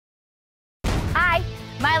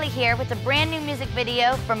Miley here with a brand new music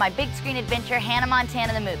video for my big screen adventure, Hannan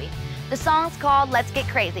Montana the Movie. The song's called Let's Get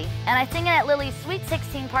Crazy, and I sing it at Lily's Sweet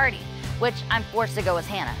 16 party, which I'm forced to go as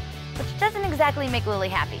Hannah, which doesn't exactly make Lily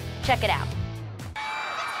happy. Check it out.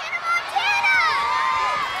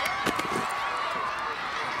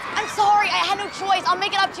 I'm sorry, I had no choice. I'll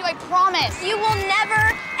make it up to you, I promise. You will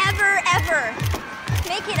never, ever, ever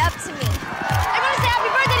make it up to me. I'm gonna say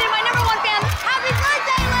happy birthday to my